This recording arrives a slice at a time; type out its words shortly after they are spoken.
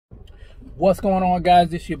What's going on, guys?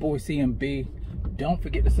 This is your boy CMB. Don't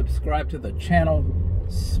forget to subscribe to the channel,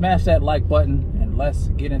 smash that like button, and let's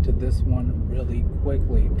get into this one really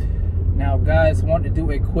quickly. Now, guys, want to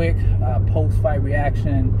do a quick post-fight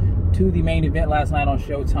reaction to the main event last night on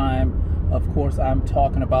Showtime. Of course, I'm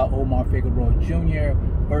talking about Omar Figueroa Jr.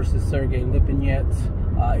 versus Sergey Lipinets.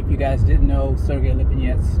 If you guys didn't know, Sergey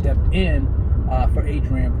Lipinets stepped in for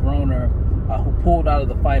Adrian Broner, who pulled out of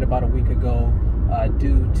the fight about a week ago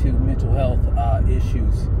due to mental health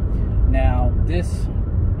issues. Now, this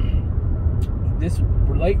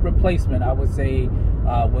late replacement, I would say,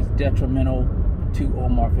 was detrimental to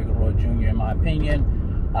Omar Figueroa Jr. in my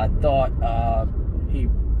opinion. I thought he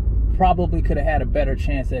probably could have had a better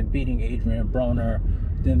chance at beating Adrian Broner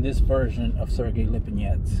than this version of Sergey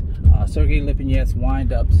Lipinets. Sergey Lipinets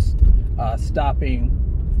wind up stopping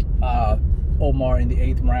Omar in the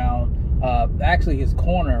 8th round. Actually, his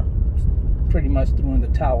corner pretty much threw in the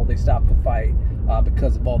towel. They stopped the fight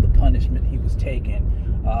because of all the punishment he was taking.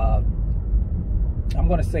 I'm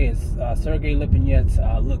going to say Sergey Lipinets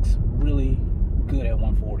looks really good at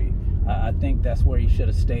 140. I think that's where he should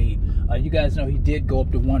have stayed. You guys know he did go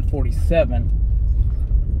up to 147,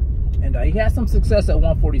 and he had some success at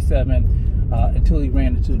 147 until he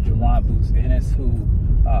ran into Jaron Boots Ennis, who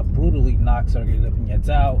brutally knocked Sergey Lipinets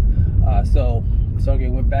out. So Sergey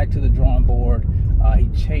went back to the drawing board. He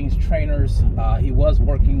changed trainers. He was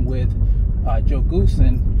working with Joe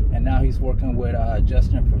Goosen, and now he's working with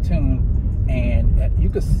Justin Fortune. And you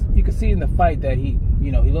could see in the fight that he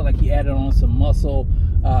looked like he added on some muscle.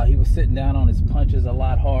 He was sitting down on his punches a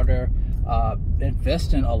lot harder,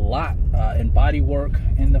 investing a lot in body work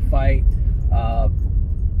in the fight.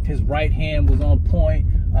 His right hand was on point,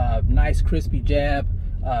 nice crispy jab,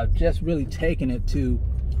 just really taking it to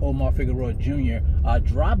Omar Figueroa Jr.,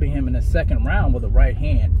 dropping him in the 2nd round with a right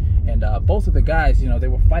hand. And both of the guys, they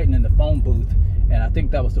were fighting in the phone booth, and I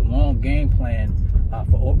think that was the wrong game plan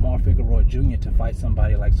for Omar Figueroa Jr. to fight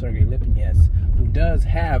somebody like Sergey Lipinets, who does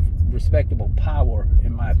have respectable power,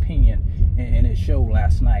 in my opinion, and it showed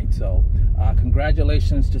last night. So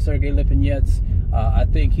congratulations to Sergey Lipinets. I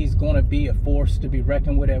think he's going to be a force to be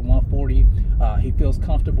reckoned with at 140. He feels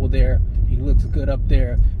comfortable there. He looks good up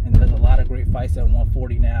there, and there's a lot of great fights at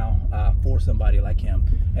 140 now for somebody like him.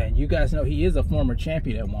 And you guys know he is a former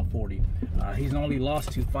champion at 140. He's only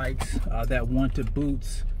lost 2 fights, that one to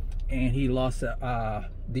Boots, and he lost the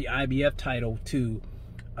IBF title to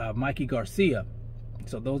Mikey Garcia.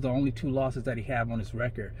 So those are the only 2 losses that he have on his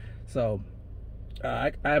record. So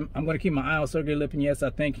I'm going to keep my eye on Sergey Lipinets.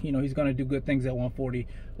 I think he's going to do good things at 140.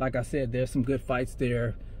 Like I said, there's some good fights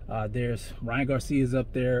there. There's Ryan Garcia's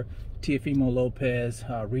up there, Teofimo Lopez,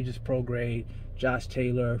 Regis Prograde, Josh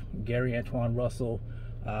Taylor, Gary Antoine Russell,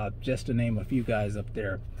 just to name a few guys up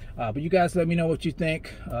there. But you guys let me know what you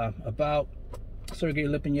think about Sergey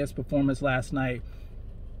Lipinets' performance last night.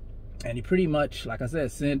 And he pretty much, like I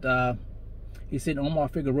said, sent Omar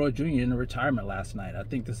Figueroa Jr. into retirement last night. I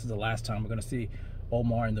think this is the last time we're going to see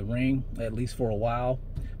Omar in the ring, at least for a while.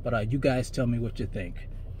 But you guys tell me what you think.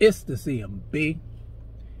 It's the CMB.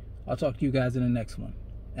 I'll talk to you guys in the next one.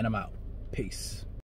 And I'm out. Peace.